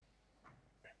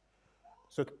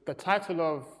So the title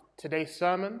of today's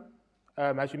sermon,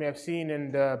 as you may have seen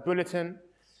in the bulletin,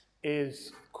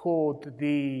 is called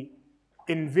The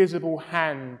Invisible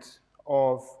Hand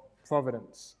of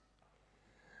Providence.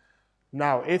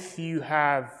 Now, if you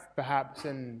have perhaps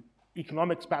an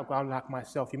economics background like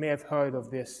myself, you may have heard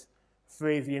of this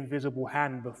phrase, the invisible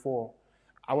hand, before.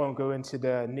 I won't go into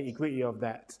the nitty-gritty of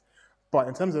that. But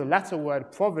in terms of the latter word,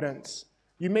 providence,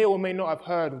 you may or may not have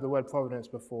heard of the word providence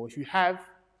before. If you have,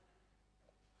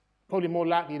 probably more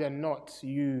likely than not,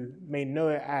 you may know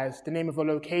it as the name of a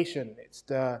location. It's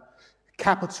the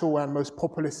capital and most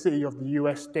populous city of the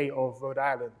US state of Rhode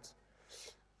Island,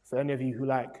 for any of you who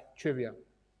like trivia.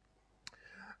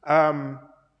 And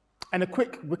a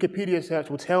quick Wikipedia search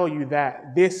will tell you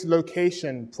that this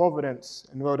location, Providence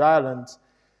in Rhode Island,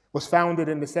 was founded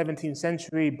in the 17th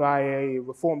century by a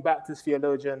Reformed Baptist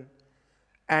theologian,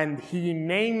 and he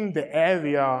named the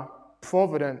area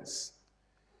Providence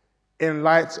in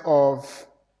light of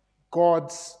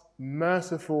God's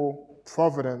merciful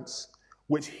providence,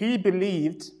 which he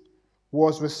believed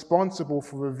was responsible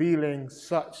for revealing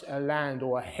such a land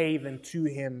or a haven to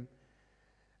him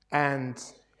and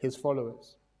his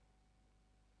followers.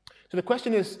 So the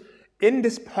question is, in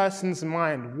this person's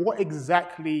mind, what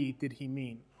exactly did he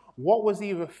mean? What was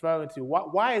he referring to?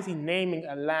 Why is he naming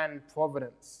a land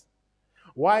Providence?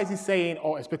 Why is he saying,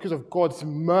 oh, it's because of God's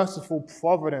merciful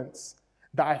providence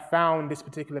that I found this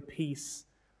particular piece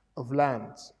of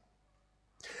land?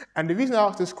 And the reason I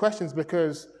ask this question is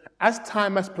because as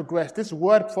time has progressed, this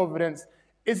word providence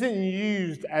isn't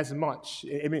used as much.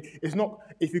 I mean, it's not,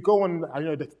 if you go on,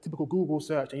 the typical Google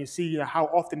search and you see how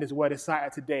often this word is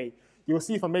cited today, you'll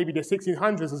see from maybe the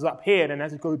 1600s is up here, and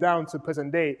as you go down to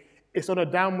present day, it's on a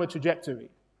downward trajectory.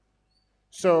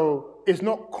 So it's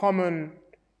not common,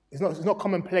 it's not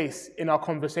commonplace in our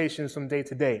conversations from day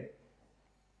to day.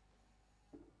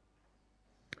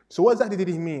 So what exactly did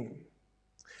he mean?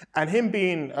 And him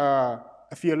being a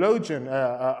theologian,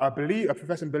 a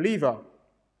professing believer,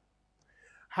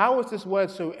 how was this word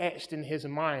so etched in his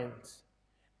mind,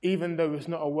 even though it's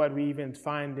not a word we even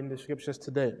find in the scriptures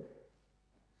today?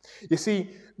 You see,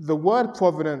 the word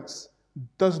providence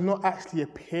does not actually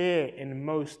appear in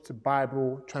most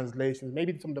Bible translations,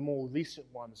 maybe some of the more recent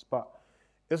ones, but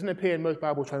it doesn't appear in most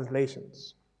Bible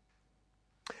translations.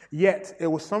 Yet, it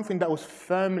was something that was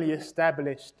firmly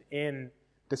established in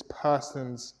this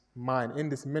person's mind, in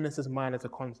this minister's mind as a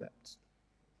concept.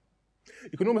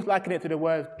 You can almost liken it to the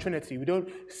word Trinity. We don't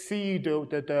see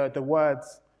the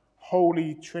words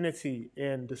Holy Trinity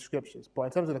in the scriptures, but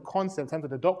in terms of the concept, in terms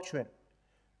of the doctrine,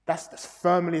 that's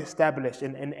firmly established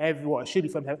in every, what should be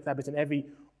firmly established in every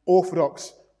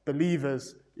Orthodox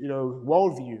believer's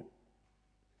worldview.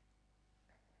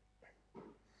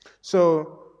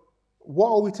 So, what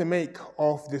are we to make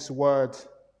of this word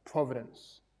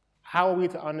providence? How are we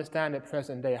to understand it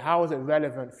present day? How is it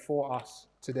relevant for us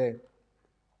today?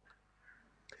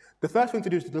 The first thing to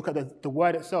do is to look at the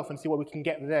word itself and see what we can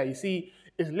get there. You see,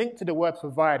 it's linked to the word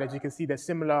provide. As you can see, there's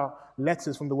similar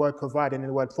letters from the word provide and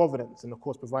the word providence. And of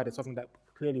course, provide is something that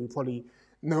clearly we probably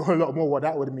know a lot more what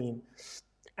that would mean.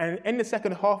 And in the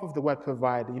second half of the word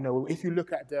provide, if you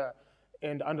look at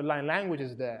in the underlying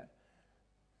languages there,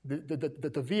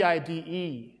 the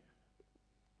V-I-D-E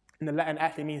in the Latin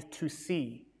actually means to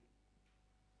see.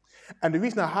 And the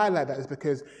reason I highlight that is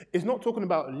because it's not talking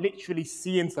about literally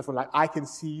seeing stuff like I can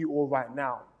see you all right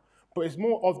now, but it's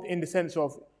more of in the sense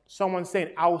of someone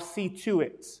saying, I'll see to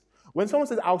it. When someone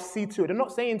says, I'll see to it, they're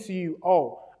not saying to you,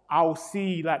 oh, I'll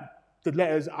see like the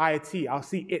letters I-T, I'll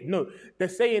see it. No, they're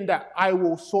saying that I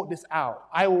will sort this out.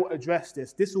 I will address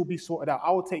this. This will be sorted out.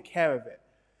 I will take care of it.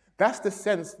 That's the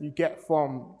sense you get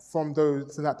from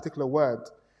that particular word.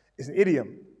 It's an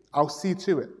idiom. I'll see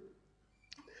to it.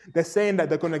 They're saying that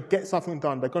they're going to get something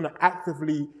done. They're going to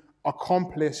actively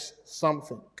accomplish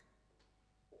something.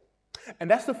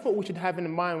 And that's the thought we should have in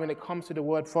mind when it comes to the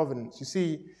word providence. You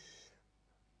see,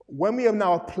 when we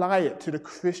now apply it to the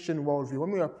Christian worldview, when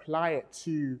we apply it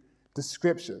to the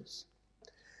scriptures,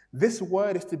 this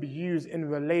word is to be used in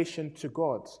relation to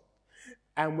God.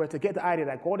 And we're to get the idea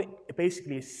that God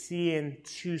basically is seeing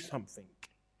to something.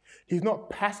 He's not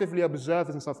passively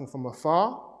observing something from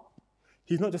afar.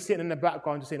 He's not just sitting in the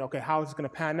background just saying, okay, how is this going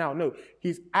to pan out? No,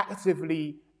 he's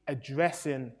actively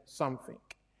addressing something.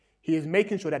 He is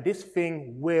making sure that this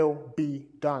thing will be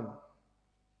done.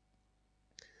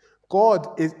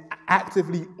 God is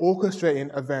actively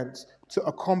orchestrating events to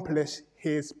accomplish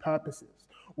his purposes.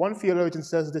 One theologian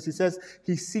says this. He says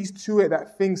he sees to it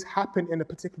that things happen in a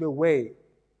particular way.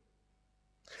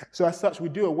 So as such, we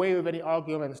do away with any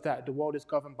arguments that the world is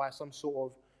governed by some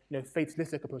sort of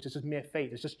fatalistic approach. It's just mere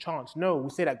fate. It's just chance. No, we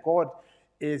say that God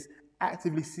is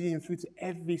actively seeing through to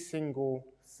every single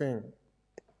thing.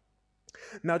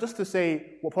 Now, just to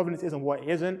say what providence is and what it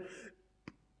isn't,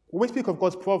 when we speak of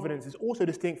God's providence, it's also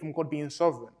distinct from God being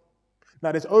sovereign.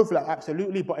 Now, there's overlap,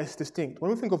 absolutely, but it's distinct.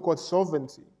 When we think of God's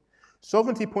sovereignty,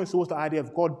 sovereignty points towards the idea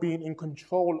of God being in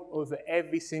control over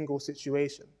every single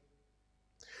situation.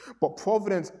 But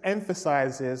providence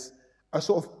emphasizes a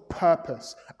sort of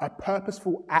purpose, a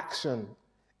purposeful action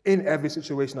in every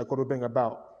situation that God will bring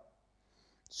about.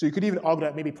 So you could even argue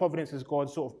that maybe providence is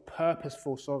God's sort of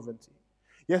purposeful sovereignty.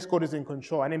 Yes, God is in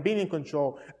control, and in being in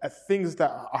control, things that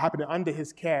are happening under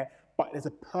his care, but there's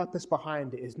a purpose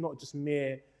behind it. It's not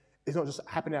just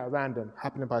happening at random,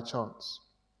 happening by chance.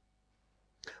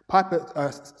 Piper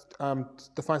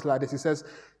defines it like this. He says,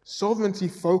 sovereignty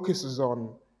focuses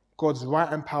on God's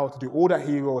right and power to do all that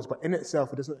he wills, but in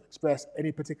itself, it doesn't express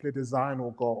any particular design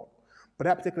or goal. But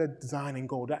that particular design and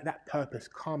goal, that purpose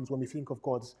comes when we think of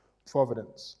God's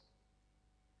providence.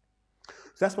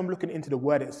 So that's when I'm looking into the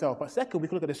word itself. But second, we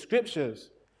can look at the scriptures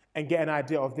and get an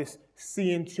idea of this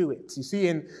seeing to it. You see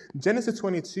in Genesis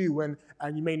 22,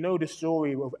 and you may know the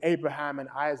story of Abraham and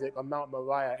Isaac on Mount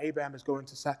Moriah. Abraham is going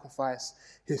to sacrifice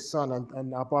his son,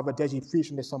 and our brother Deji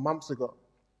preached on this some months ago.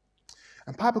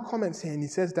 And Piper comments here, and he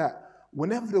says that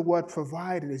whenever the word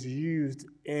provided is used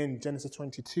in Genesis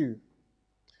 22,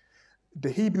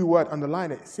 the Hebrew word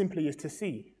underlying it simply is to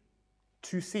see.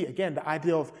 To see, again, the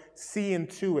idea of seeing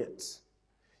to it.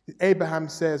 Abraham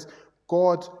says,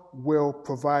 God will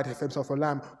provide for himself a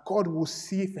lamb. God will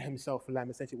see for himself a lamb,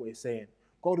 essentially what he's saying.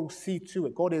 God will see to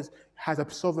it. God has a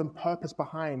sovereign purpose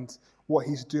behind what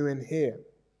he's doing here.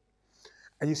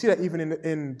 And you see that even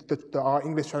in our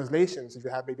English translations, if you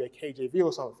have maybe a KJV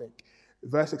or something,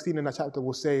 verse 16 in that chapter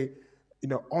will say,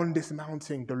 on this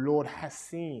mountain the Lord has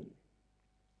seen.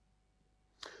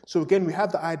 So again, we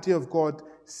have the idea of God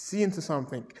seeing to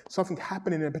something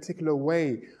happening in a particular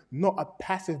way, not a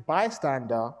passive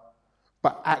bystander,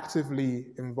 but actively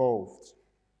involved.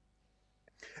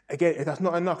 Again, if that's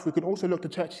not enough, we can also look to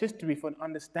church history for an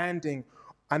understanding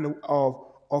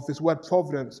of this word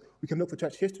providence. We can look for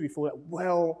church history for that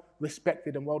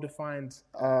well-respected and well-defined,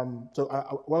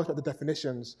 well-respected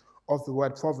definitions of the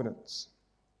word providence.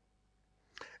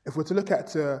 If we're to look at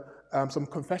some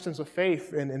confessions of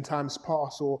faith in times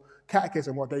past or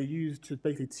catechism, what they use to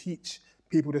basically teach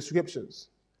people the scriptures.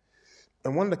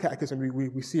 And one of the catechism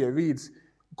we see it reads,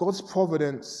 God's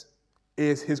providence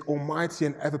is his almighty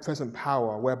and ever-present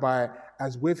power, whereby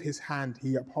as with his hand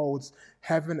he upholds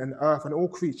heaven and earth and all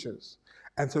creatures,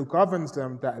 and so governs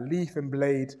them that leaf and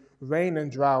blade, rain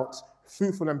and drought,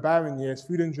 fruitful and barren years,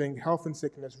 food and drink, health and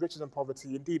sickness, riches and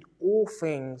poverty, indeed all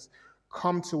things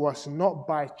come to us not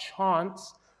by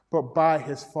chance, but by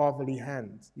his fatherly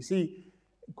hand. You see,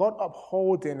 God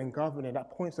upholding and governing,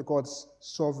 that points to God's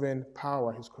sovereign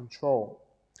power, his control.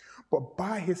 But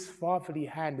by his fatherly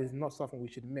hand is not something we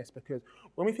should miss, because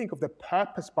when we think of the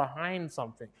purpose behind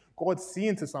something, God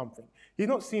seeing to something, he's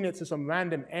not seeing it to some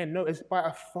random end. No, it's by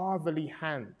a fatherly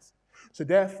hand. So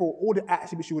therefore, all the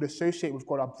attributes you would associate with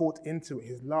God are brought into it,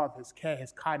 his love, his care,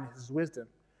 his kindness, his wisdom.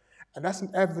 And that's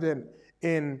evident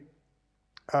in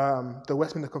the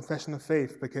Westminster Confession of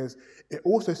Faith, because it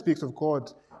also speaks of God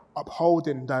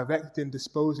upholding, directing,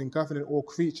 disposing, governing all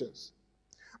creatures.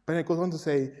 But then it goes on to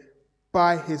say,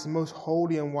 by his most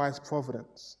holy and wise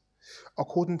providence,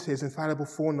 according to his infallible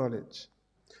foreknowledge,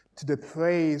 to the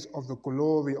praise of the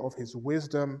glory of his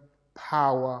wisdom,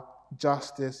 power,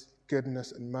 justice,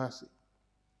 goodness, and mercy.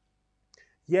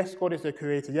 Yes, God is the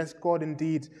creator. Yes, God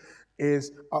indeed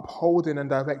is upholding and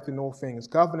directing all things,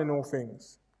 governing all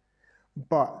things.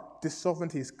 But this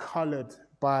sovereignty is colored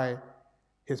by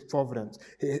his providence.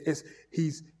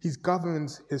 He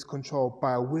governs his control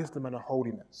by a wisdom and a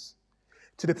holiness.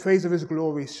 To the praise of his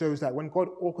glory shows that when God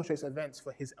orchestrates events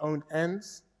for his own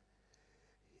ends,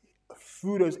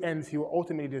 through those ends he will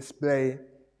ultimately display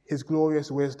his glorious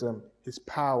wisdom, his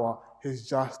power, his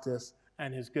justice,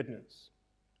 and his goodness.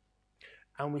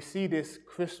 And we see this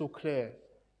crystal clear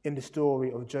in the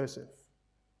story of Joseph.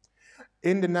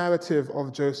 In the narrative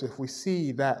of Joseph, we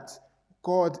see that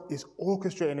God is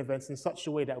orchestrating events in such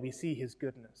a way that we see his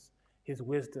goodness, his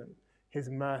wisdom, his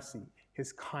mercy,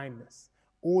 his kindness.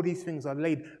 All these things are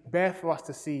laid bare for us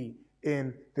to see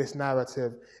in this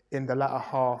narrative in the latter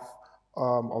half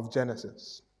of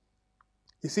Genesis.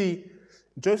 You see,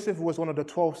 Joseph was one of the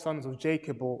 12 sons of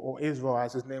Jacob, or Israel,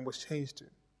 as his name was changed to.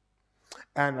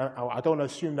 And I don't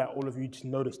assume that all of you just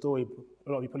know the story. A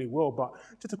lot of you probably will, but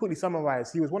just to quickly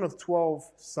summarize, he was one of 12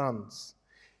 sons.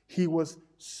 He was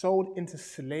sold into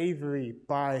slavery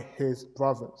by his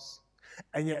brothers,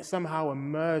 and yet somehow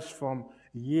emerged from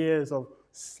years of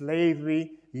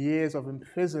slavery, years of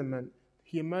imprisonment,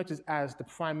 he emerges as the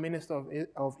prime minister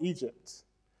of Egypt.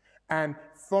 And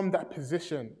from that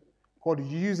position, God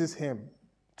uses him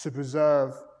to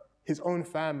preserve his own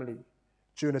family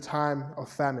during a time of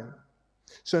famine.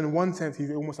 So in one sense,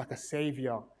 he's almost like a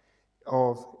savior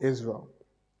of Israel.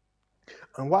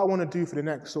 And what I want to do for the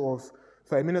next sort of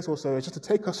 30 minutes or so is just to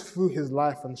take us through his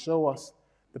life and show us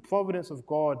the providence of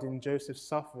God in Joseph's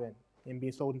suffering, in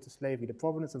being sold into slavery, the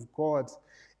providence of God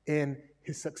in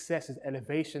his success, his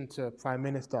elevation to prime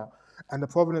minister, and the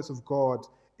providence of God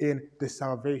in the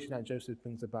salvation that Joseph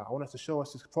brings about. I want us to show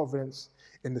us his providence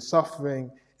in the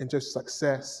suffering, in Joseph's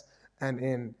success, and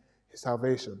in his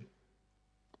salvation.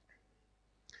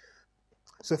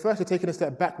 So firstly, taking a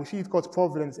step back, we see God's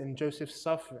providence in Joseph's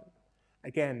suffering.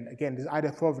 Again, this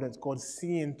idea of providence, God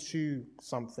seeing to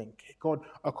something, God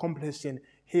accomplishing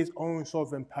his own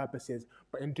sovereign purposes,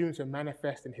 but in doing so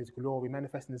manifesting his glory,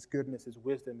 manifesting his goodness, his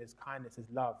wisdom, his kindness, his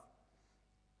love.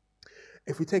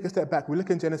 If we take a step back, we look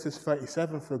in Genesis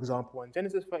 37, for example, and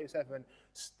Genesis 37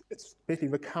 it basically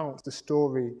recounts the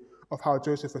story of how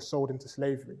Joseph was sold into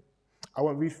slavery. I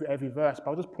won't read through every verse,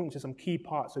 but I'll just point to some key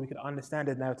parts so we can understand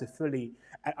the narrative fully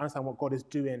and understand what God is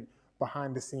doing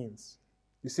behind the scenes.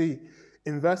 You see,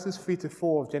 in verses 3 to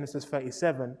 4 of Genesis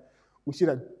 37, we see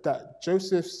that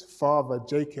Joseph's father,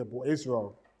 Jacob, or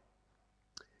Israel,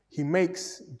 he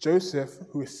makes Joseph,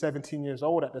 who is 17 years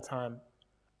old at the time,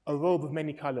 a robe of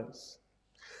many colors.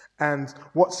 And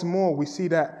what's more, we see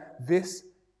that this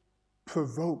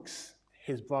provokes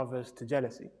his brothers to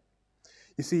jealousy.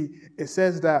 You see, it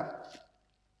says that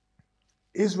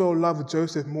Israel loved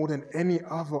Joseph more than any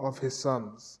other of his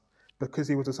sons because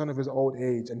he was the son of his old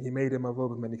age and he made him a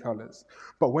robe of many colors.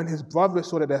 But when his brothers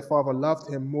saw that their father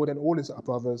loved him more than all his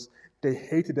brothers, they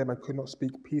hated him and could not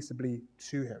speak peaceably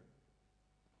to him.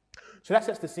 So that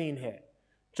sets the scene here.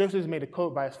 Joseph is made a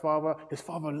coat by his father. His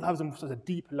father loves him with such a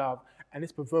deep love, and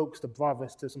this provokes the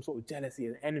brothers to some sort of jealousy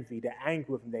and envy. They're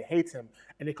angry with him, they hate him,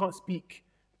 and they can't speak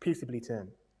peaceably to him.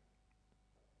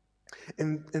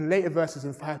 In later verses,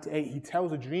 in 5 to 8, he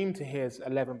tells a dream to his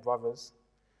 11 brothers,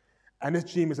 and this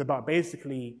dream is about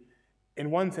basically,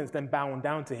 in one sense, them bowing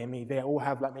down to him. They all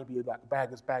have maybe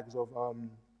bags of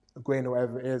grain or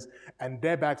whatever it is, and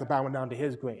their bags are bowing down to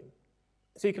his grain.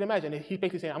 So you can imagine, he's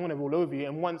basically saying, I'm going to rule over you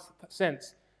in one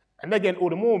sense. And they're getting all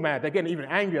the more mad. They're getting even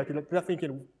angrier. They're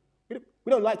thinking, we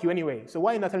don't like you anyway, so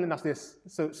why are you not telling us this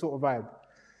sort of vibe?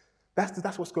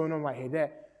 That's what's going on right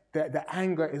here. The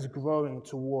anger is growing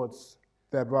towards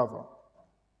their brother.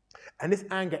 And this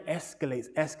anger escalates,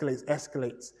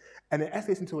 and it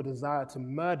escalates into a desire to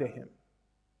murder him.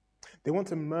 They want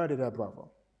to murder their brother.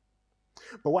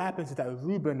 But what happens is that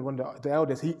Reuben, one of the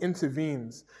elders, he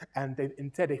intervenes, and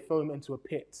instead they throw him into a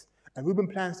pit. And Reuben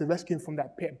plans to rescue him from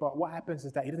that pit, but what happens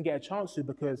is that he doesn't get a chance to,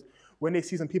 because when they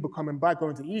see some people coming by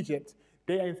going to Egypt,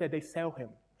 they sell him.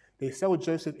 They sell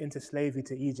Joseph into slavery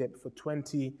to Egypt for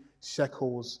 20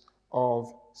 shekels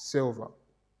of silver.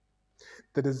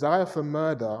 The desire for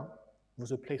murder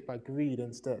was replaced by greed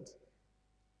instead.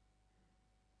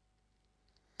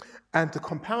 And to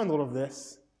compound all of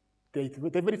this, they've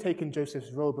already taken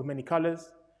Joseph's robe of many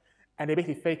colors, and they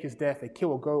basically fake his death. They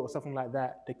kill a goat or something like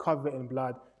that. They cover it in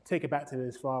blood, take it back to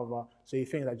his father, so you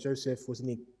think that Joseph was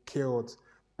indeed killed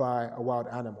by a wild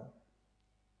animal.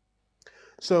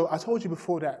 So I told you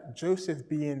before that Joseph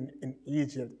being in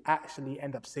Egypt actually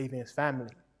ended up saving his family.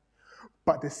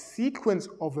 But the sequence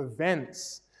of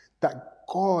events that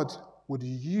God would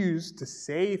use to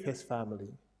save his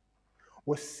family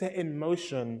was set in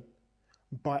motion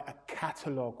by a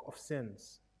catalogue of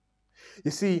sins.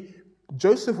 You see,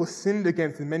 Joseph was sinned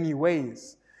against in many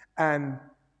ways, and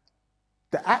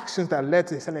the actions that led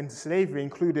to his selling into slavery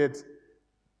included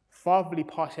fatherly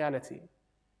partiality,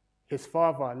 his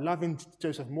father loving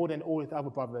Joseph more than all his other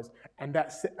brothers, and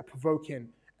that's provoking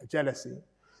jealousy.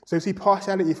 So we see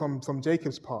partiality from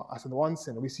Jacob's part, as in one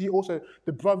sin. We see also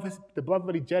the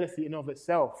brotherly jealousy in and of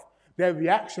itself. Their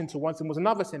reaction to one sin was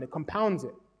another sin. It compounds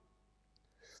it.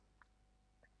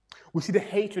 We see the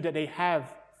hatred that they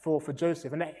have for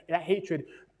Joseph, and that hatred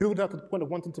builds up to the point of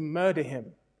wanting to murder him,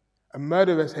 a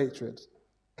murderous hatred.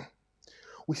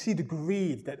 We see the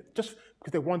greed that just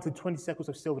because they wanted 20 shekels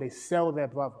of silver, they sell their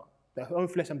brother, their own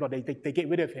flesh and blood. They get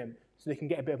rid of him so they can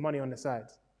get a bit of money on the side.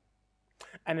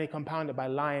 And they compound it by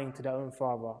lying to their own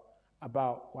father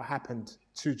about what happened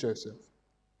to Joseph.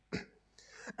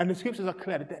 And the scriptures are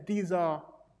clear that these are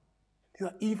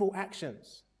evil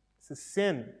actions. It's a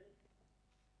sin.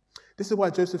 This is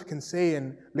why Joseph can say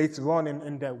later on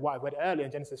in what I read earlier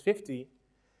in Genesis 50,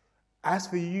 as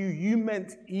for you, you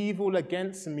meant evil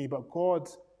against me, but God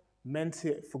meant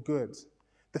it for good,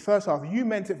 The first half, you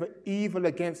meant it for evil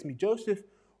against me. Joseph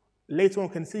later on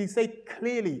can say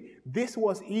clearly, this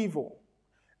was evil.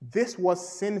 This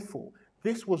was sinful.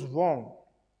 This was wrong.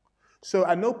 So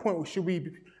at no point should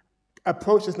we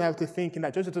approach this narrative thinking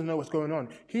that Joseph doesn't know what's going on.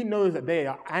 He knows that they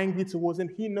are angry towards him.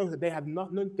 He knows that they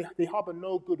harbor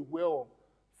no goodwill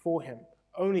for him,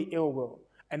 only ill will,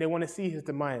 and they want to see his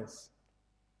demise.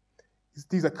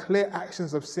 These are clear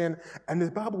actions of sin, and the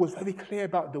Bible was very clear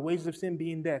about the wages of sin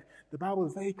being death. The Bible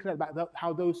was very clear about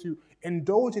how those who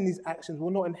indulge in these actions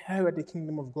will not inherit the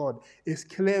kingdom of God. It's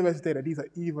clear as day that these are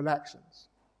evil actions.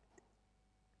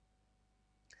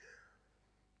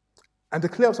 And to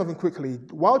clear up something quickly,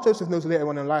 while Joseph knows later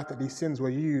on in life that these sins were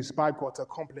used by God to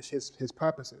accomplish his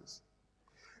purposes,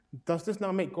 does this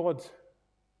now make God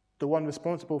the one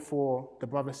responsible for the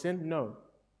brother's sin? No.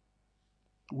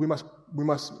 We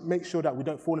must make sure that we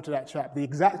don't fall into that trap.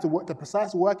 The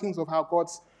precise workings of how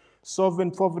God's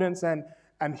sovereign providence and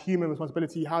human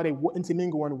responsibility, how they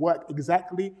intermingle and work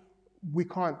exactly, we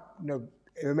can't,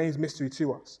 it remains mystery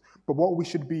to us. But what we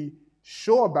should be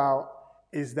sure about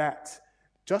is that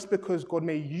just because God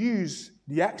may use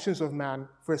the actions of man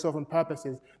for his sovereign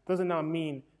purposes doesn't now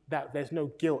mean that there's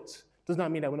no guilt. Does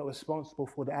not mean that we're not responsible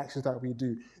for the actions that we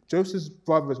do. Joseph's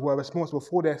brothers were responsible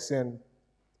for their sin.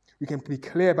 We can be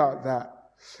clear about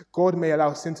that. God may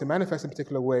allow sin to manifest in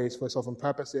particular ways for his sovereign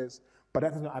purposes, but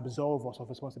that does not absolve us of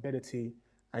responsibility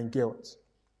and guilt.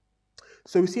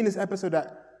 So we see in this episode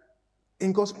that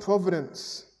in God's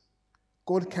providence,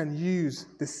 God can use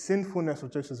the sinfulness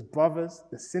of Joseph's brothers,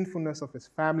 the sinfulness of his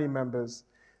family members,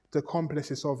 to accomplish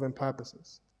his sovereign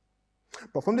purposes.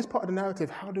 But from this part of the narrative,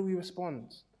 how do we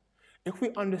respond? If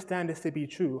we understand this to be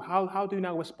true, how do we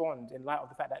now respond in light of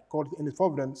the fact that God, in his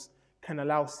providence, can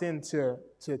allow sin to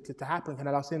happen, can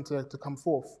allow sin to come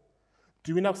forth?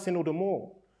 Do we now sin all the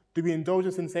more? Do we indulge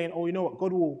us in saying, oh, you know what,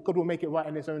 God will make it right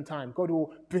in his own time. God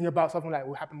will bring about something like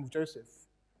what happened with Joseph.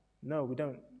 No, we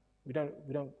don't. We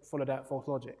don't follow that false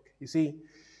logic. You see,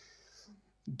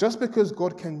 just because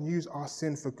God can use our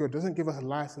sin for good doesn't give us a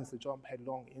license to jump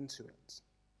headlong into it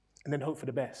and then hope for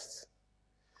the best.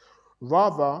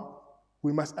 Rather,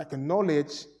 we must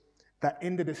acknowledge that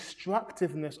in the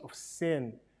destructiveness of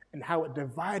sin and how it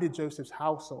divided Joseph's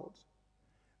household,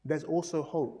 there's also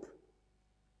hope.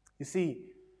 You see,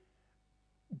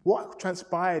 what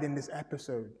transpired in this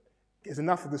episode is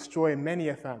enough to destroy many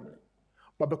a family.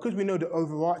 But because we know the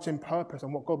overarching purpose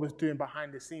and what God was doing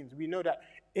behind the scenes, we know that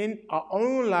in our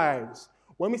own lives,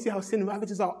 when we see how sin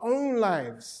ravages our own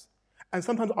lives, and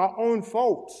sometimes our own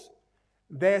faults,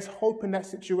 there's hope in that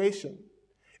situation.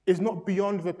 It's not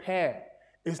beyond repair.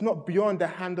 It's not beyond the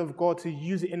hand of God to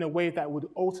use it in a way that would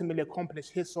ultimately accomplish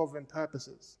his sovereign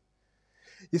purposes.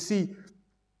 You see,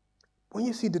 when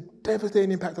you see the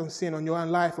devastating impact of sin on your own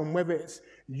life, and whether it's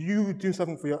you doing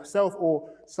something for yourself or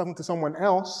something to someone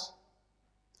else,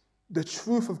 the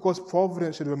truth of God's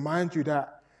providence should remind you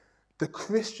that the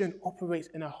Christian operates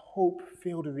in a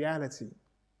hope-filled reality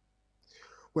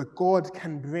where God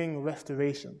can bring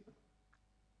restoration.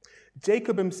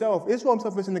 Jacob himself, Israel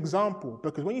himself is an example,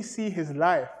 because when you see his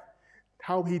life,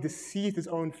 how he deceived his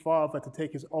own father to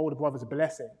take his older brother's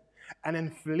blessing and then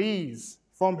flees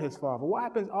from his father, what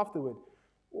happens afterward?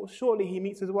 Well, shortly he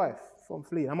meets his wife from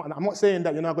fleeing. I'm not saying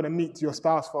that you're not going to meet your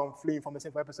spouse from fleeing from the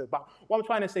sinful episode, but what I'm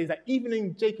trying to say is that even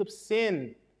in Jacob's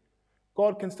sin,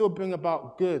 God can still bring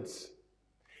about good.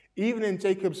 Even in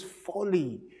Jacob's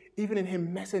folly, even in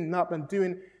him messing up and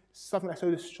doing something that's so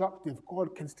destructive,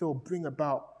 God can still bring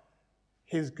about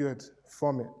his good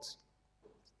from it.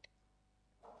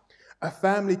 A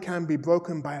family can be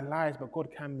broken by lies, but God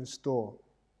can restore.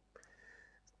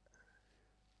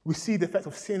 We see the effects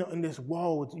of sin in this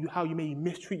world, how you may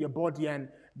mistreat your body and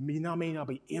may now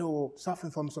be ill,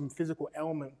 suffering from some physical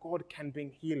ailment. God can bring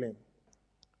healing.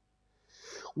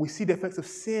 We see the effects of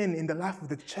sin in the life of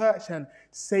the church, and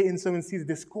Satan soon sees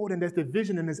discord, and there's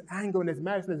division, and there's anger, and there's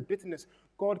malice, and there's bitterness.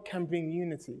 God can bring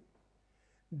unity.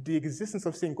 The existence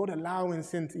of sin, God allowing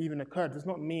sin to even occur, does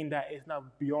not mean that it's now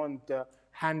beyond the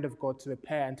hand of God to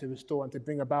repair and to restore and to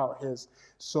bring about his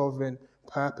sovereign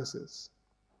purposes.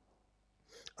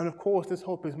 And of course, this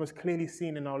hope is most clearly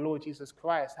seen in our Lord Jesus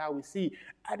Christ, how we see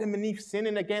Adam and Eve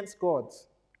sinning against God.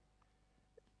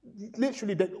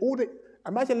 Literally,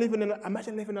 imagine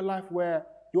living a life where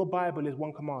your Bible is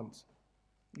one command.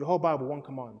 Your whole Bible, one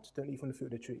command. Don't eat from the fruit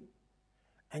of the tree.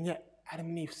 And yet, Adam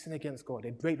and Eve sin against God.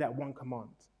 They break that one command.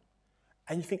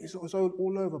 And you think it's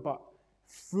all over, but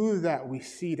through that, we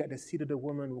see that the seed of the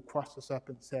woman will crush the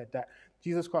serpent's head, that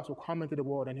Jesus Christ will come into the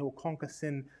world and he will conquer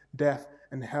sin, death,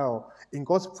 and hell. In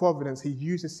God's providence, he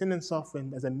uses sin and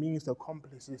suffering as a means to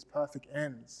accomplish his perfect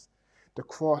ends. the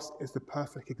cross is the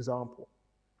perfect example.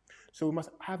 So we must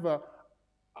have a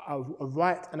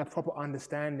right and a proper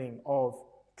understanding of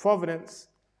providence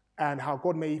and how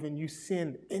God may even use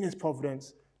sin in his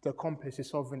providence to accomplish his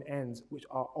sovereign ends, which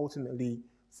are ultimately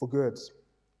for good. So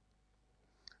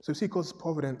we see God's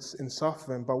providence in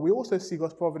suffering, but we also see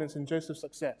God's providence in Joseph's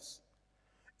success.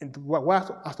 And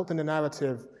I stopped in the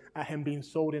narrative at him being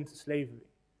sold into slavery.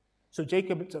 So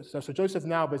Joseph is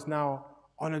now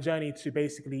on a journey to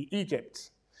basically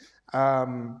Egypt.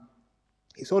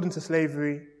 He's sold into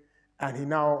slavery, and he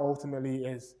now ultimately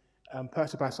is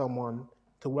purchased by someone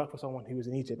to work for someone who was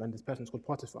in Egypt, and this person is called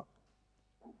Potiphar.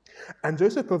 And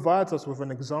Joseph provides us with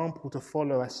an example to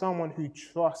follow as someone who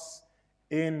trusts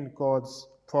in God's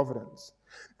providence,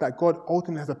 that God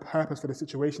ultimately has a purpose for the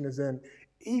situation he's in,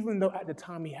 even though at the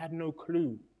time he had no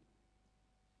clue.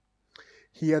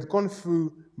 He had gone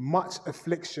through much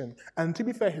affliction, and to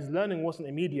be fair, his learning wasn't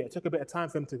immediate. It took a bit of time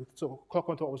for him to sort of clock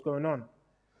onto what was going on.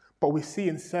 But we see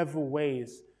in several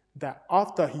ways that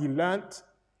after he learnt,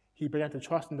 he began to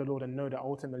trust in the Lord and know that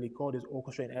ultimately God is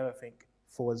orchestrating everything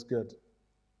for his good.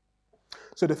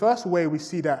 So the first way we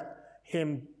see that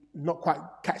him not quite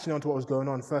catching on to what was going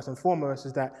on, first and foremost,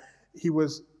 is that he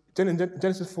was, in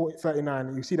Genesis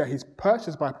 39, you see that he's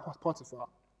purchased by Potiphar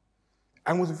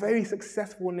and was very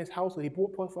successful in his household. He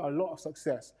brought Potiphar a lot of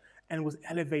success and was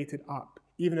elevated up.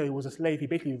 Even though he was a slave, he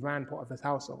basically ran part of his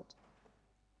household.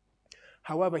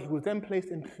 However, he was then placed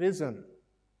in prison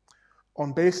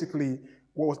on basically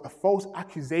what was a false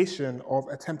accusation of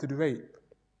attempted rape,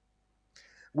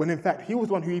 when in fact he was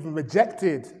the one who even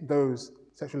rejected those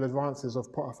sexual advances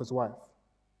of Potiphar's wife.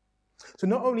 So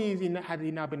not only had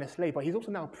he now been a slave, but he's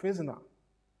also now a prisoner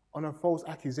on a false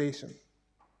accusation.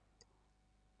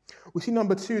 We see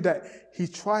number two, that he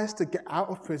tries to get out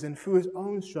of prison through his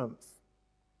own strength.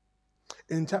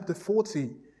 In chapter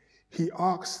 40, he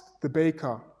asks the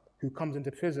baker who comes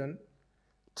into prison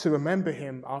to remember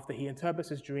him after he interprets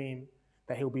his dream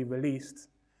that he'll be released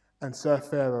and serve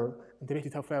Pharaoh, and to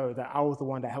basically tell Pharaoh that I was the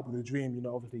one that helped with the dream,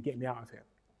 obviously get me out of here.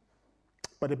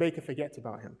 But the baker forgets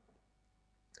about him.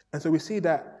 And so we see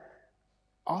that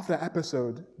after that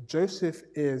episode, Joseph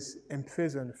is in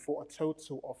prison for a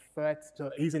total of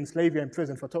he's in slavery in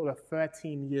prison for a total of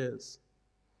 13 years.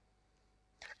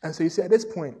 And so you see, at this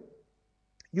point,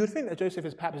 you would think that Joseph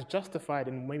is perhaps justified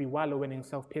in maybe wallowing in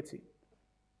self-pity.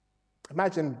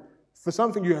 Imagine, for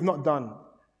something you have not done,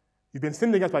 you've been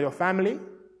sinned against by your family,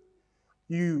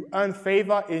 you earn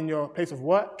favor in your place of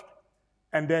work,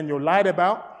 and then you're lied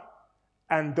about,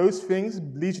 and those things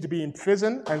lead you to be in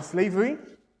prison and slavery.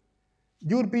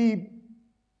 You would be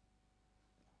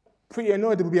pretty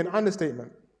annoyed. It would be an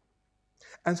understatement.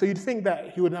 And so you'd think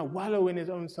that he would now wallow in his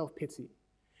own self-pity.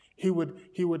 He would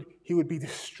be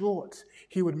distraught.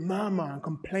 He would murmur and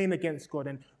complain against God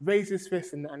and raise his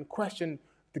fist and question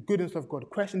the goodness of God,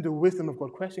 question the wisdom of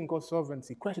God, question God's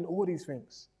sovereignty, question all these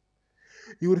things.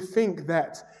 You would think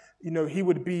that, he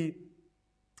would be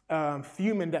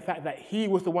fuming the fact that he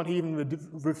was the one who even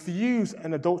refused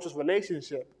an adulterous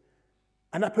relationship,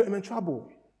 and that put him in trouble.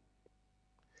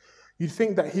 You'd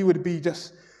think that he would be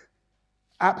just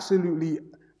absolutely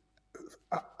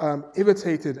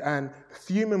irritated and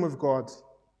fuming with God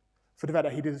for the fact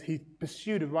that he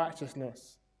pursued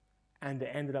righteousness and it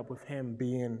ended up with him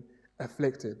being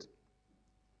afflicted.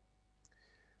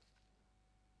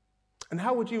 And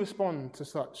how would you respond to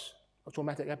such a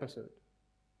traumatic episode?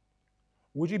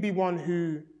 Would you be one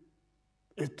who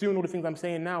is doing all the things I'm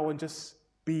saying now and just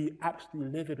be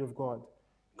absolutely livid with God,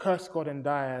 curse God and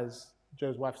die, as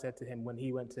Job's wife said to him when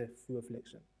he went through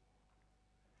affliction?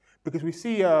 Because we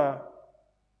see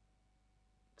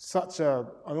such an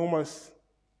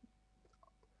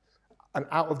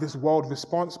out of this world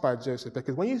response by Joseph,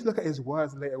 because when you look at his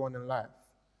words later on in life,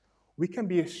 we can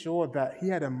be assured that he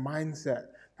had a mindset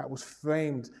that was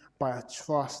framed by a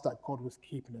trust that God was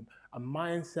keeping him, a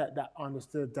mindset that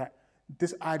understood that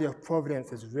this idea of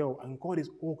providence is real and God is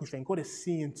orchestrating, God is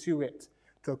seeing to it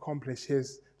to accomplish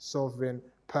his sovereign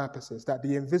purposes, that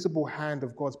the invisible hand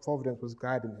of God's providence was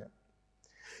guiding him.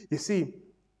 You see,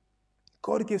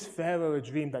 God gives Pharaoh a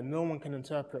dream that no one can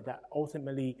interpret that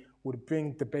ultimately would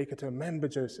bring the baker to remember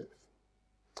Joseph.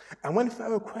 And when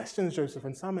Pharaoh questions Joseph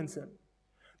and summons him,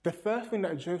 the first thing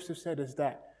that Joseph said is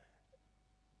that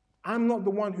I'm not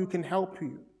the one who can help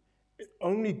you.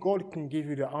 Only God can give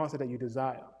you the answer that you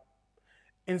desire.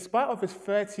 In spite of his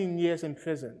 13 years in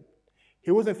prison, he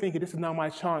wasn't thinking, this is now my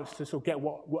chance to sort of get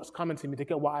what's coming to me, to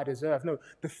get what I deserve. No,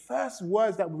 the first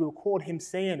words that we record him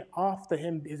saying after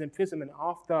his imprisonment,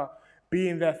 after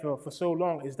being there for so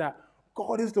long, is that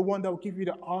God is the one that will give you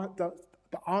the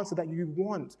answer that you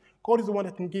want. God is the one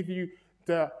that can give you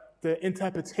the the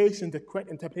interpretation, the correct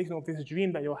interpretation of this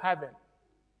dream that you're having.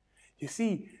 You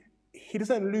see, he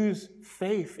doesn't lose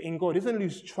faith in God. He doesn't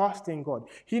lose trust in God.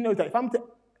 He knows that if I'm to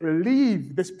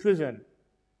leave this prison,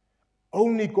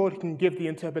 only God can give the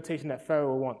interpretation that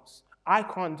Pharaoh wants. I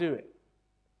can't do it.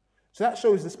 So that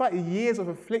shows, despite years of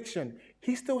affliction,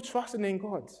 he's still trusting in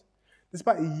God.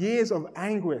 Despite years of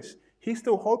anguish, he's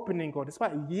still hoping in God.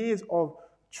 Despite years of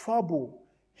trouble,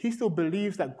 he still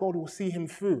believes that God will see him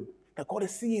through, that God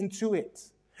is seeing to it.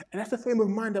 And that's the frame of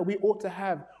mind that we ought to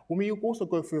have when we also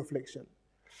go through affliction.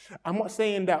 I'm not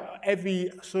saying that every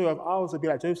story of ours will be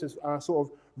like Joseph's sort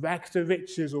of rags to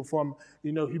riches or from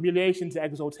humiliation to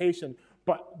exaltation.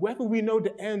 But whether we know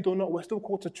the end or not, we're still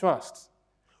called to trust.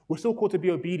 We're still called to be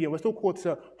obedient. We're still called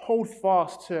to hold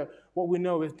fast to what we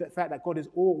know is the fact that God is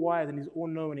all-wise and he's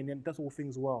all-knowing and he does all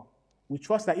things well. We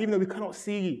trust that even though we cannot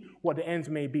see what the ends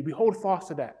may be, we hold fast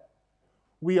to that.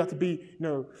 We are to be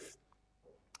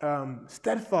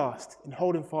steadfast in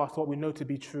holding fast to what we know to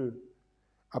be true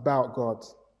about God.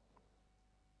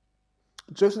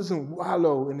 Joseph doesn't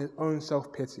wallow in his own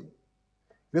self-pity.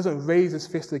 He doesn't raise his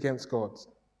fist against God.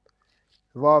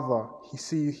 Rather, he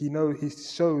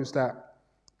shows that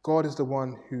God is the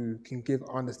one who can give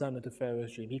understanding to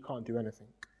Pharaoh's dream. He can't do anything.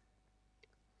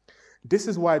 This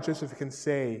is why Joseph can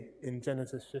say in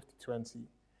Genesis 50:20,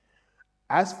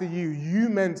 "As for you, you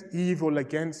meant evil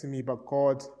against me, but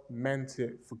God meant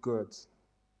it for good."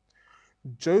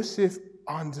 Joseph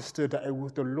understood that it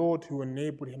was the Lord who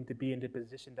enabled him to be in the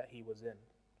position that he was in.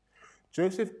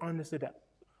 Joseph understood that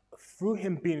through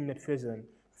him being in the prison,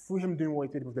 through him doing what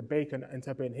he did with the baker and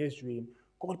interpreting his dream,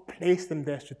 God placed him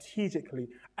there strategically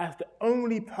as the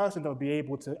only person that would be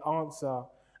able to answer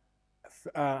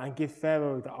and give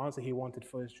Pharaoh the answer he wanted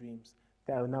for his dreams,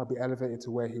 that will now be elevated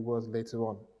to where he was later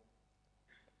on.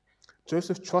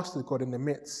 Joseph trusted God in the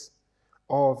midst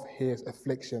of his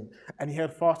affliction, and he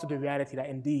held fast to the reality that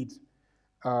indeed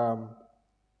God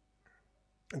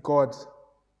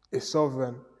is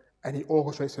sovereign and he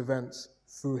orchestrates events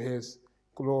through his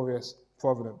glorious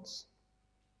providence.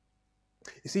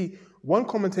 You see, one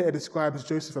commentator describes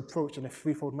Joseph's approach in a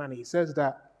threefold manner. He says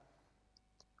that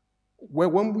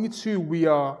when we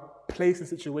are placed in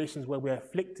situations where we're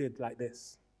afflicted like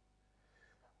this,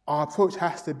 our approach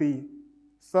has to be,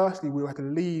 firstly, we have to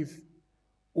leave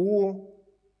all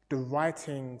the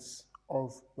writings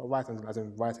of, not writings as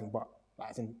in writing, but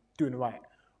as in doing right,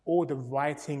 all the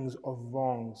writings of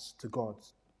wrongs to God.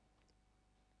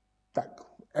 That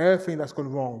everything that's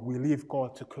gone wrong, we leave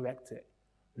God to correct it.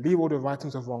 Leave all the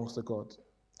writings of wrongs to God.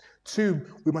 2,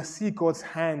 we must see God's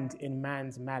hand in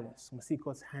man's malice. We must see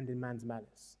God's hand in man's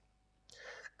malice.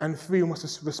 And 3, we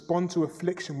must respond to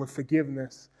affliction with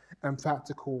forgiveness and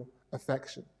practical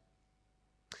affection.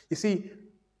 You see,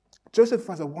 Joseph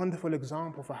has a wonderful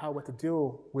example for how we're to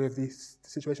deal with the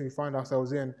situation we find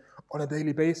ourselves in on a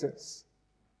daily basis.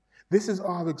 This is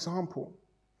our example.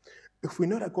 If we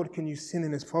know that God can use sin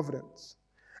in his providence,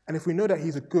 and if we know that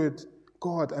he's a good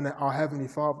God and our Heavenly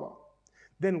Father,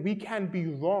 then we can be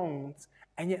wronged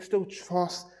and yet still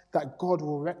trust that God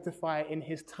will rectify it in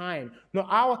his time. Not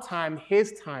our time,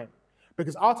 his time.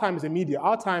 Because our time is immediate.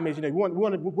 Our time is, we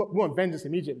want vengeance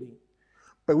immediately.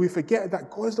 But we forget that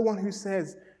God is the one who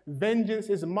says, vengeance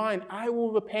is mine, I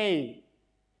will repay.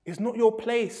 It's not your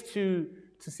place to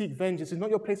seek vengeance. It's not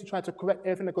your place to try to correct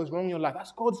everything that goes wrong in your life.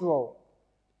 That's God's role.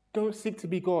 Don't seek to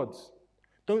be God.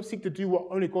 Don't seek to do what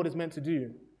only God is meant to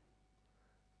do.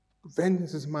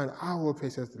 Vengeance is mine, I will repay,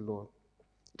 says the Lord.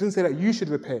 It doesn't say that you should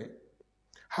repay.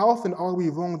 How often are we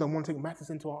wronged and want to take matters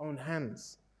into our own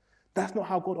hands? That's not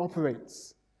how God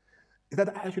operates. Is that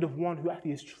the attitude of one who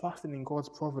actually is trusting in God's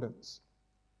providence?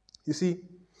 You see,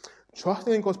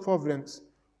 trusting in God's providence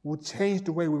will change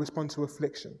the way we respond to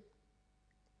affliction.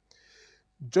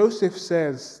 Joseph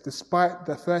says, despite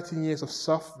the 13 years of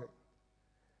suffering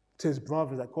to his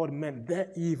brothers, that God meant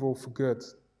their evil for good.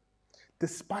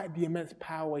 Despite the immense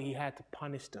power he had to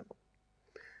punish them,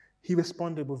 he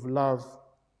responded with love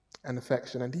and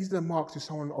affection. And these are the marks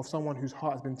of someone whose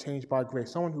heart has been changed by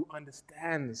grace, someone who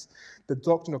understands the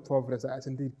doctrine of providence, that it's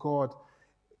indeed God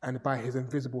and by his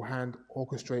invisible hand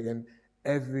orchestrating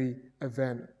every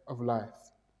event of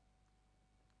life.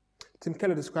 Tim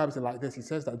Keller describes it like this. He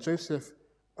says that Joseph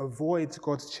avoids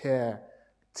God's chair,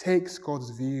 takes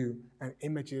God's view, and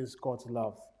images God's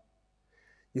love.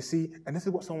 You see, and this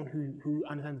is what someone who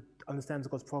understands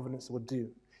God's providence would do.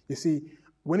 You see,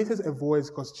 when he says avoids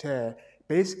God's chair,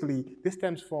 basically this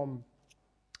stems from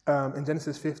in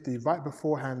Genesis 50, right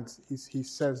beforehand, he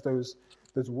says those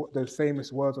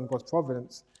famous words on God's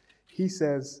providence. He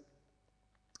says,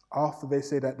 after they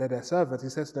say that they're their servants, he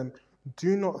says to them,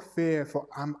 Do not fear, for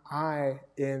am I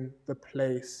in the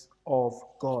place of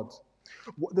God?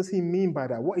 What does he mean by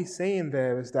that? What he's saying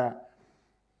there is that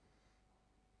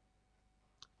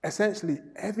essentially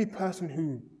every person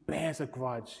who bears a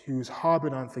grudge, who's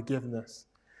harboring unforgiveness,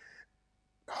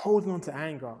 holding on to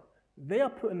anger, they are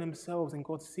putting themselves in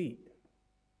God's seat.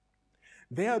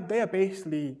 They are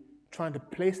basically trying to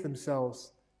place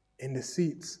themselves in the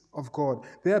seats of God.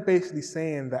 They are basically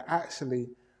saying that actually,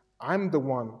 I'm the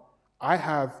one. I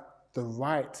have the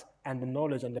right and the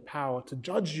knowledge and the power to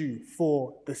judge you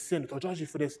for the sin, or judge you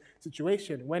for this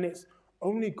situation, when it's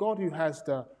only God who has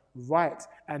the right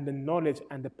and the knowledge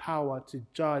and the power to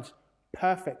judge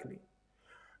perfectly.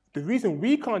 The reason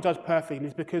we can't judge perfectly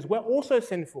is because we're also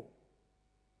sinful.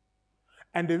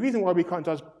 And the reason why we can't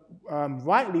judge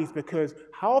rightly is because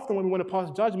how often when we want to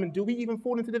pass judgment do we even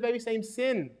fall into the very same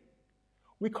sin?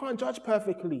 We can't judge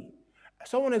perfectly.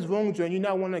 Someone has wronged you and you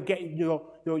now want to get your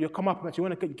comeuppance, you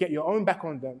want to get your own back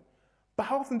on them. But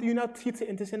how often do you now teeter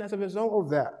into sin as a result of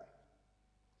that?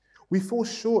 We fall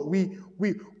short. We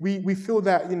feel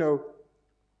that,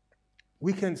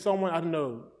 we can,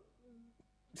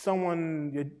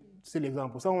 silly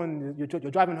example, you're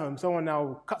driving home, someone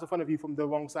now cuts in front of you from the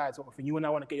wrong side sort of thing. You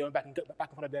now want to get your own back and get back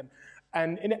in front of them.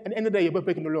 And at the end of the day, you're both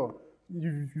breaking the law.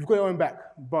 You've got your own back.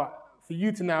 But for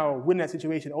you to now win that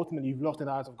situation, ultimately you've lost in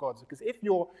the eyes of God. Because if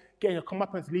you're getting your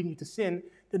comeuppance leading you to sin,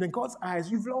 then in God's eyes,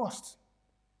 you've lost.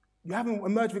 You haven't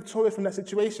emerged victorious from that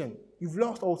situation. You've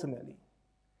lost ultimately.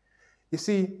 You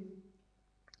see,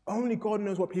 only God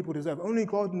knows what people deserve. Only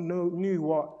God knew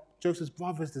what Joseph's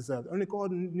brothers deserved. Only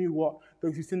God knew what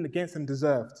those who sinned against him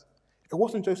deserved. It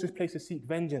wasn't Joseph's place to seek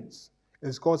vengeance. It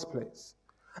was God's place.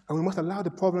 And we must allow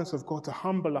the providence of God to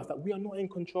humble us, that we are not in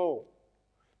control.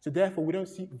 So therefore, we don't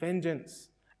seek vengeance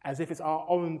as if it's our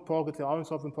own prerogative, our own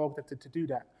sovereign prerogative to do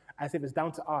that, as if it's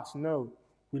down to us. No,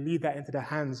 we leave that into the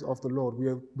hands of the Lord.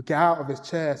 We get out of his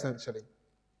chair, essentially.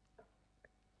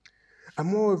 And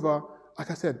moreover, like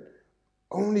I said,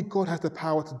 only God has the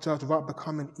power to judge without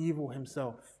becoming evil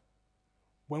himself.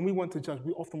 When we want to judge,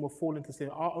 we often will fall into sin.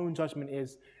 Our own judgment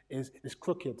is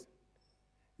crooked.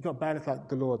 It's not balanced like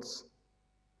the Lord's.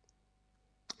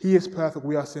 He is perfect,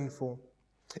 we are sinful.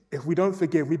 If we don't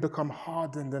forgive, we become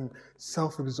hardened and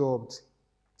self-absorbed.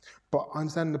 But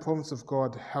understanding the providence of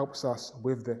God helps us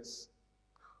with this.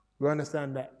 We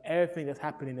understand that everything that's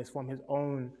happening is from his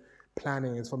own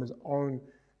planning, is from his own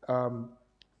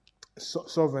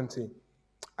sovereignty.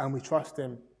 And we trust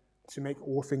him to make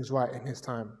all things right in his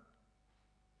time.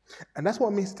 And that's what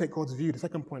it means to take God's view. The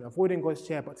second point, avoiding God's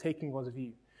chair, but taking God's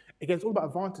view. Again, it's all about a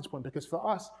vantage point, because for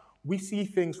us, we see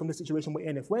things from the situation we're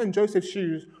in. If we're in Joseph's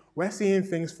shoes, we're seeing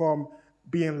things from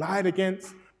being lied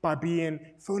against, by being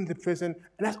thrown into prison,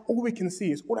 and that's all we can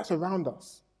see. It's all that's around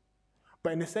us.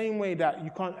 But in the same way that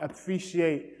you can't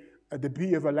appreciate the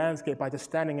beauty of a landscape by just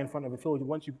standing in front of a field,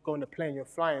 once you go on a plane, you're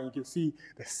flying, you can see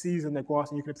the seas and the grass,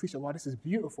 and you can appreciate, wow, this is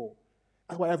beautiful.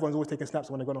 That's why everyone's always taking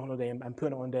snaps when they go on holiday and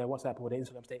putting it on their WhatsApp or their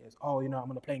Instagram status. Oh, I'm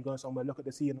on a plane going somewhere, look at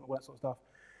the sea and all that sort of stuff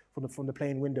from the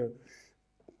plane window.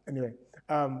 Anyway,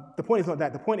 the point is not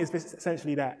that. The point is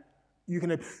essentially that you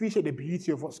can appreciate the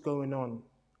beauty of what's going on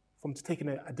from taking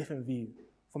a different view,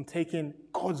 from taking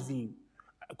God's view.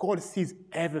 God sees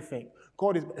everything.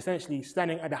 God is essentially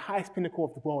standing at the highest pinnacle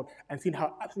of the world and seeing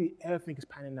how absolutely everything is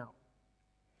panning out.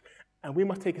 And we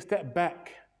must take a step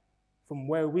back from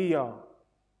where we are,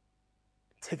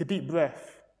 take a deep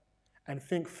breath, and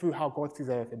think through how God sees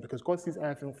everything, because God sees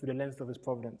everything through the lens of his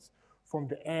providence. From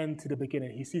the end to the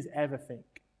beginning, he sees everything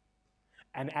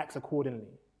and acts accordingly.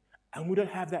 And we don't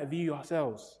have that view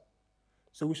ourselves.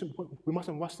 So we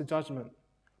mustn't rush to judgment,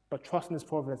 but trust in his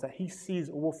providence that he sees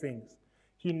all things,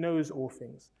 he knows all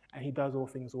things, and he does all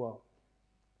things well.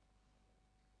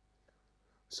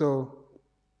 So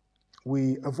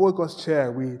we avoid God's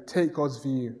chair, we take God's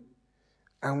view,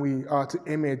 and we are to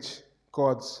image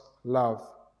God's love.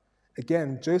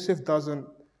 Again, Joseph doesn't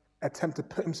attempt to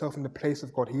put himself in the place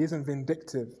of God. He isn't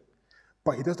vindictive,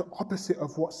 but he does the opposite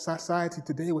of what society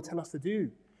today will tell us to do.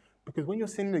 Because when you're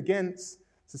sinning against,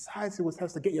 society will tell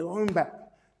us to get your own back,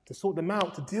 to sort them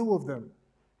out, to deal with them.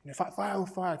 Fight fire with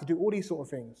fire, to do all these sort of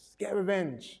things, get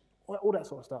revenge, all that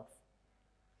sort of stuff.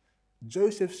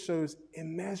 Joseph shows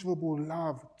immeasurable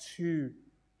love to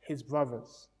his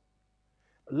brothers.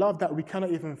 Love that we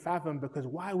cannot even fathom, because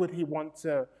why would he want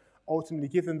to ultimately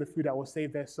give them the food that will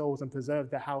save their souls and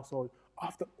preserve their household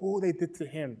after all they did to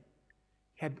him?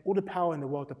 He had all the power in the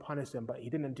world to punish them, but he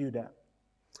didn't do that.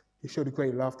 He showed a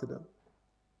great love to them.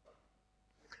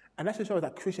 And that should show us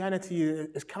that Christianity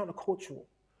is countercultural.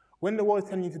 When the world is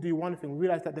telling you to do one thing, we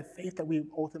realize that the faith that we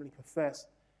ultimately profess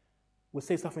will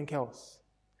say something else.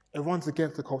 It runs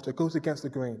against the culture. It goes against the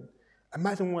grain.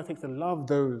 Imagine what it takes to love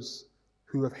those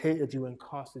who have hated you and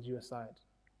casted you aside.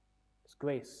 It's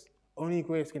grace. Only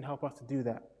grace can help us to do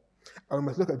that. And we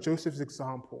must look at Joseph's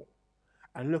example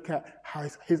and look at how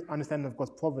his understanding of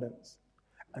God's providence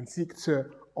and seek to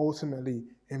ultimately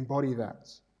embody that.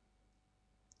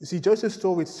 You see, Joseph's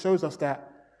story shows us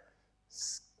that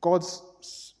God's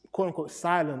quote-unquote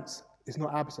silence is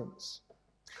not absence.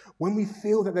 When we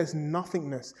feel that there's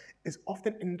nothingness, it's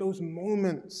often in those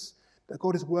moments that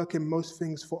God is working most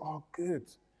things for our good.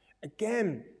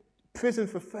 Again, prison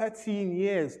for 13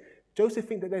 years. Joseph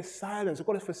thinks that there's silence,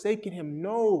 God has forsaken him.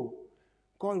 No,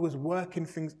 God was working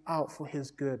things out for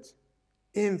his good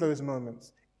in those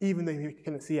moments, even though he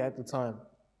couldn't see it at the time.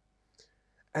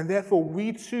 And therefore,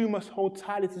 we too must hold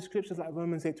tightly to scriptures like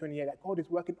Romans 8:28, that God is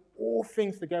working all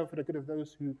things together for the good of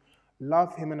those who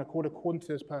love him and according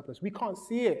to his purpose. We can't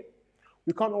see it.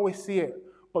 We can't always see it,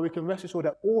 but we can rest assured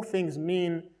that all things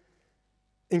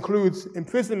includes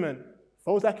imprisonment,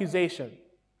 false accusation,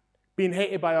 being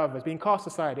hated by others, being cast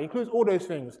aside. It includes all those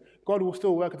things. God will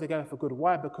still work it together for good.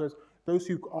 Why? Because those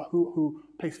who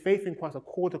place faith in Christ are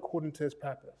called according to his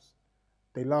purpose.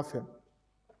 They love him.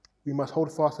 We must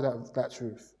hold fast to that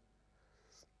truth.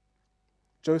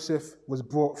 Joseph was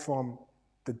brought from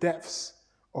the depths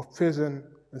of prison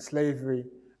and slavery,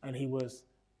 and he was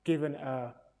given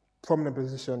a prominent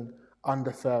position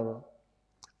under Pharaoh.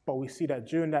 But we see that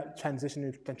during that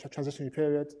transitionary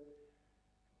period,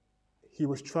 he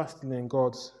was trusting in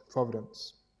God's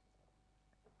providence.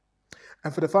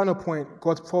 And for the final point,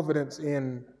 God's providence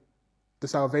in the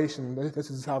salvation, this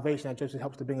is the salvation that Joseph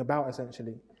helps to bring about,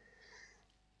 essentially.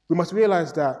 We must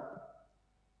realize that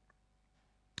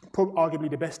arguably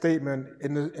the best statement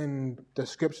in the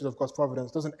scriptures of God's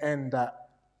providence doesn't end that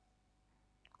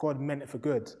God meant it for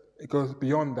good. It goes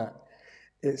beyond that.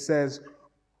 It says,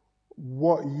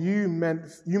 what you meant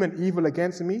evil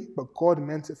against me, but God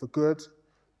meant it for good,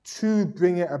 to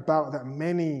bring it about that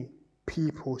many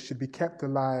people should be kept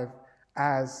alive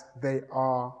as they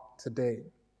are today.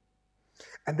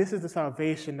 And this is the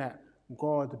salvation that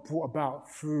God brought about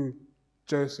through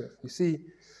Joseph. You see,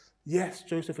 yes,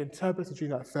 Joseph interprets the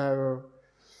dream that Pharaoh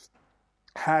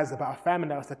has about a famine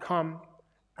that was to come,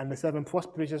 and the 7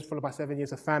 prosperous years followed by 7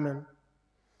 years of famine.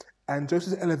 And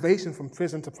Joseph's elevation from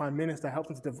prison to prime minister helps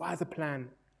him to devise a plan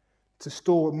to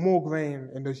store more grain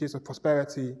in those years of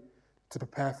prosperity to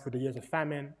prepare for the years of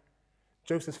famine.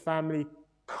 Joseph's family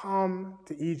come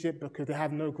to Egypt because they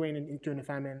have no grain during the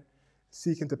famine,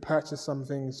 seeking to purchase some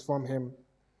things from him.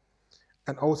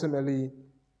 And ultimately,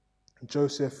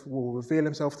 Joseph will reveal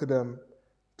himself to them,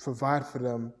 provide for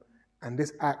them, and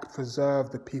this act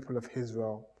preserved the people of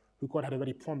Israel, who God had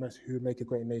already promised who would make a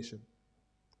great nation.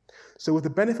 So with the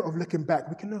benefit of looking back,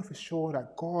 we can know for sure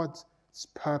that God's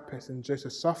purpose in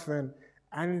Joseph's suffering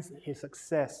and his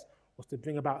success was to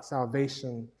bring about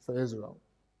salvation for Israel.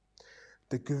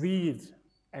 The greed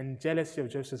and jealousy of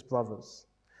Joseph's brothers,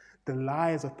 the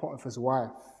lies of Potiphar's wife,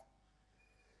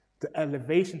 the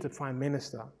elevation to prime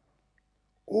minister,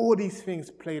 all these things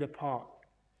played a part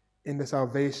in the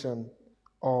salvation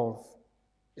of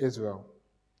Israel.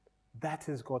 That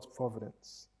is God's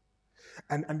providence.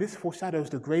 And this foreshadows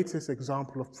the greatest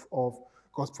example of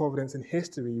God's providence in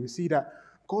history. We see that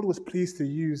God was pleased to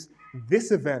use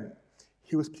this event.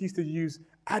 He was pleased to use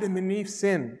Adam and Eve's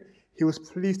sin. He was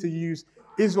pleased to use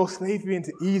Israel's slavery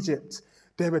into Egypt,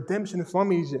 their redemption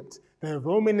from Egypt, their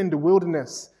roaming in the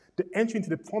wilderness, the entry into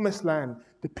the promised land,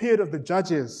 the period of the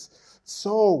judges,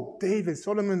 Saul, David,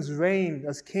 Solomon's reign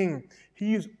as king. He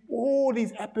used all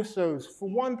these episodes for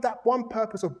that one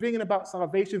purpose of bringing about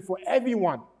salvation for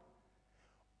everyone.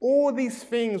 All these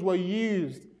things were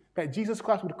used that Jesus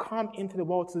Christ would come into the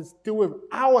world to deal with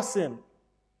our sin.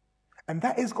 And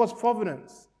that is God's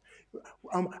providence.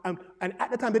 And at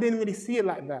the time, they didn't really see it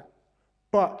like that.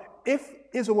 But if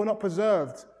Israel were not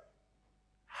preserved,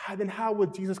 then how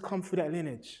would Jesus come through that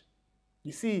lineage?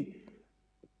 You see,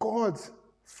 God,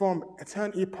 from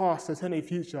eternity past to eternity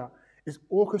future, is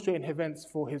orchestrating events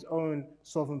for his own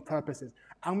sovereign purposes.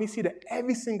 And we see that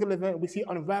every single event we see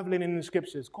unraveling in the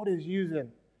scriptures, God is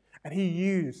using, and he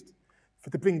used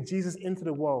to bring Jesus into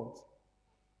the world.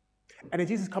 And in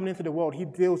Jesus coming into the world, he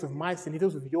deals with my sin, he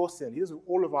deals with your sin, he deals with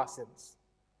all of our sins.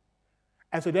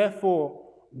 And so therefore,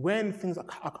 when things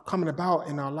are coming about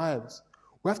in our lives,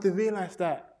 we have to realize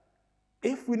that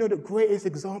if we know the greatest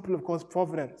example of God's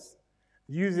providence,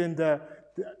 using the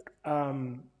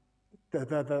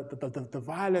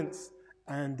violence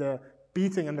and the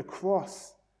beating and the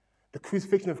cross, the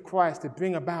crucifixion of Christ to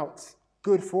bring about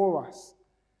good for us,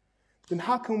 then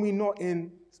how can we not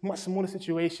in much smaller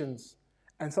situations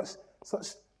and such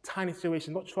tiny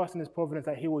situations, not trusting his providence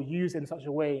that he will use it in such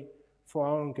a way for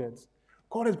our own good.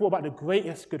 God has brought about the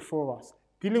greatest good for us,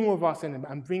 dealing with our sin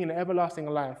and bringing an everlasting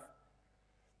life,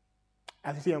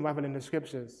 as you see unraveled in the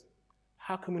scriptures.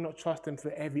 How can we not trust him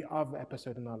for every other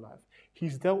episode in our life?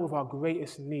 He's dealt with our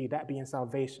greatest need, that being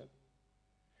salvation.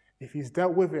 If he's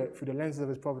dealt with it through the lenses of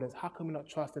his providence, how can we not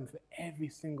trust him for every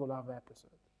single other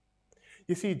episode?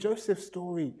 You see, Joseph's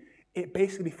story, it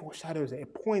basically foreshadows it.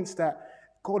 It points that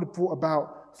God brought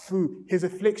about through his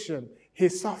affliction,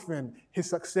 his suffering, his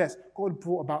success, God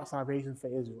brought about salvation for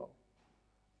Israel.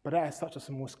 But that is such a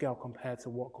small scale compared to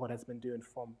what God has been doing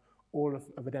from all of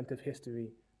redemptive history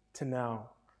to now,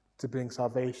 to bring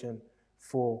salvation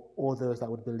for all those that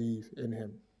would believe in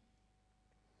him.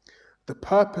 The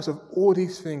purpose of all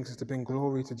these things is to bring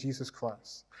glory to Jesus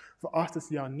Christ, for us to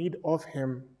see our need of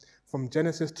him from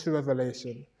Genesis to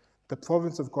Revelation. The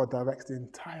providence of God directs the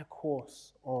entire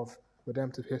course of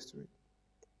redemptive history.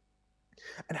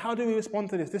 And how do we respond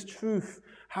to this truth?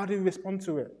 How do we respond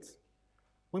to it?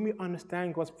 When we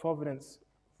understand God's providence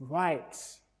right,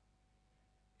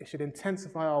 it should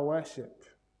intensify our worship.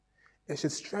 It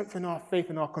should strengthen our faith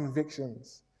and our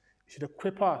convictions. It should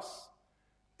equip us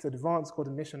to advance God's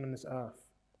mission on this earth,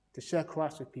 to share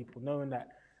Christ with people, knowing that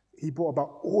he brought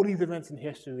about all these events in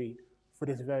history for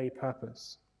this very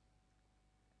purpose.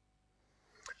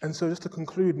 And so just to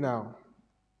conclude now,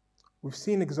 we've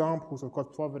seen examples of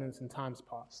God's providence in times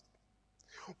past.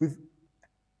 We've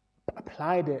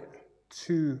applied it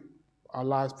to our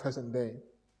lives present day.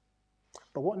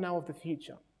 But what now of the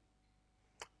future?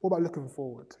 What about looking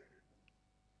forward?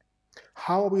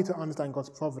 How are we to understand God's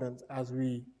providence as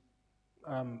we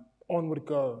onward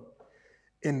go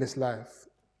in this life?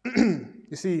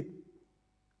 You see,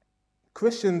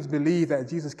 Christians believe that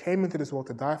Jesus came into this world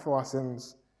to die for our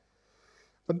sins,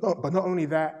 but not only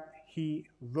that, he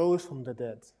rose from the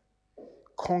dead,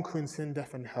 conquering sin,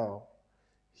 death, and hell.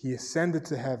 He ascended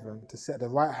to heaven to sit at the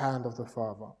right hand of the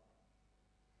Father.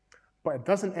 But it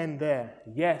doesn't end there.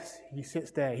 Yes, he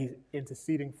sits there, he's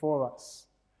interceding for us.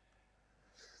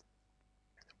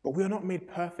 But we are not made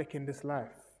perfect in this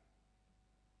life.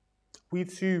 We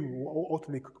too will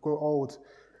ultimately grow old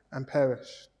and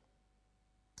perish.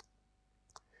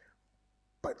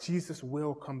 But Jesus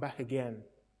will come back again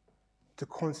to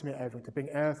consummate everything, to bring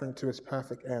everything to its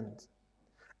perfect end.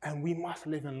 And we must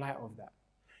live in light of that.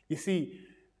 You see,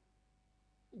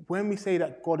 when we say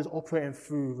that God is operating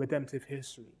through redemptive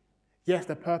history, yes,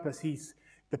 the purpose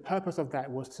of that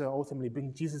was to ultimately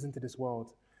bring Jesus into this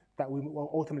world, that we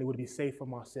ultimately would be saved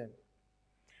from our sin.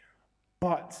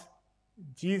 But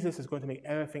Jesus is going to make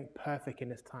everything perfect in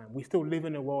this time. We still live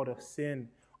in a world of sin,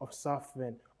 of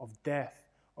suffering, of death,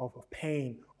 of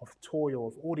pain, of toil,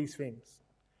 of all these things.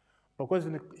 But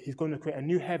he's going to create a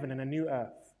new heaven and a new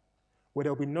earth where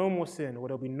there will be no more sin, where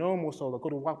there will be no more sorrow.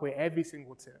 God will wipe away every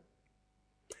single tear.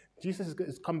 Jesus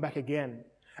has come back again.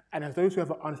 And as those who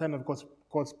have an understanding of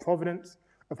God's providence,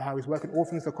 of how he's working all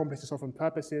things to accomplish his sovereign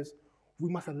purposes, we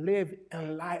must live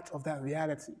in light of that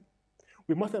reality.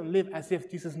 We mustn't live as if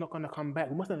Jesus is not going to come back.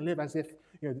 We mustn't live as if,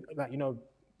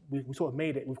 we sort of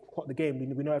made it, we've caught the game, we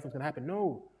know everything's going to happen.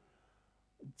 No.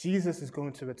 Jesus is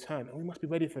going to return, and we must be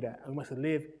ready for that, and we must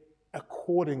live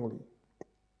accordingly.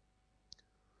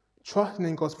 Trusting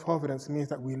in God's providence means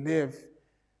that we live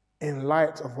in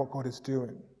light of what God is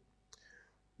doing.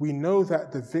 We know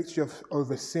that the victory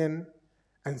over sin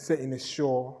and Satan is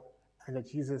sure, and that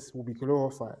Jesus will be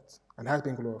glorified, and has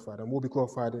been glorified, and will be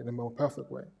glorified in a more perfect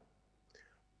way.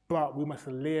 But we must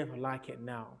live like it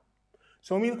now.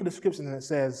 So when we look at the scriptures and it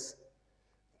says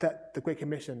that the Great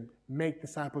Commission, make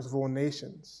disciples of all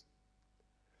nations,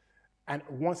 and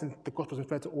once the gospel is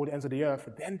spread to all the ends of the earth,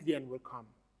 then the end will come.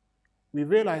 We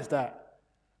realize that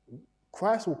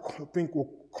Christ will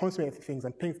consummate things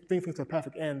and bring things to a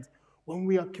perfect end when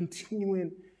we are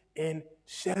continuing in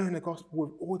sharing the gospel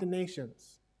with all the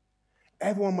nations.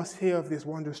 Everyone must hear of this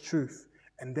wondrous truth,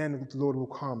 and then the Lord will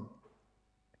come.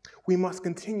 We must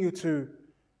continue to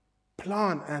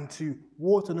plant and to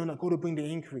water, knowing that God will bring the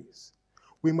increase.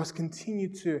 We must continue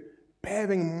to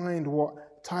bear in mind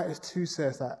what Titus 2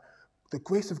 says, that the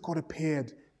grace of God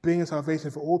appeared, bringing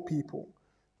salvation for all people,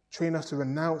 train us to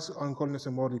renounce ungodliness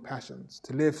and worldly passions,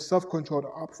 to live self-controlled,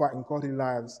 upright, and godly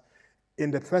lives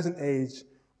in the present age,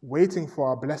 waiting for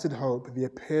our blessed hope, the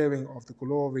appearing of the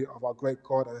glory of our great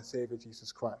God and Savior,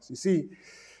 Jesus Christ. You see,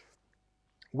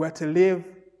 we're to live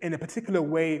in a particular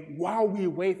way while we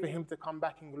wait for him to come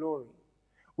back in glory.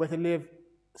 We're to live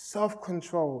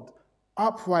self-controlled,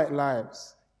 upright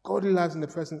lives, godly lives in the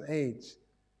present age.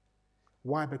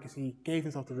 Why? Because he gave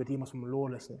himself to redeem us from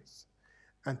lawlessness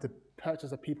and to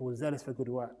purchase a people zealous for good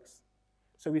works.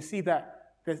 So we see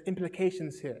that there's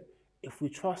implications here. If we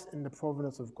trust in the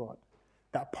providence of God,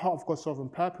 that part of God's sovereign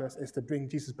purpose is to bring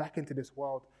Jesus back into this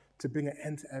world, to bring an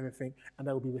end to everything, and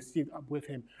they will be received up with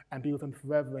him and be with him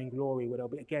forever in glory, where we'll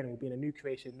be in a new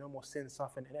creation, no more sin,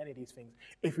 suffering, and any of these things.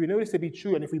 If we know this to be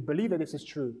true, and if we believe that this is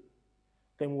true,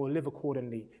 then we'll live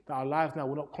accordingly, that our lives now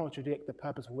will not contradict the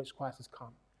purpose for which Christ has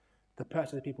come, the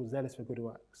purpose of people zealous for good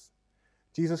works.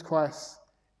 Jesus Christ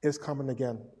is coming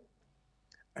again,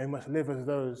 and we must live as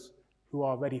those who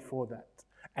are ready for that.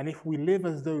 And if we live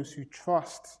as those who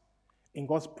trust in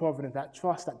God's providence, that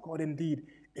trust that God indeed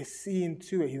is seeing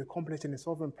to it, he's accomplishing his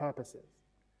sovereign purposes,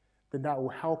 then that will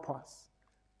help us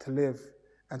to live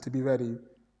and to be ready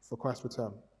for Christ's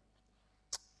return.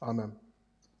 Amen.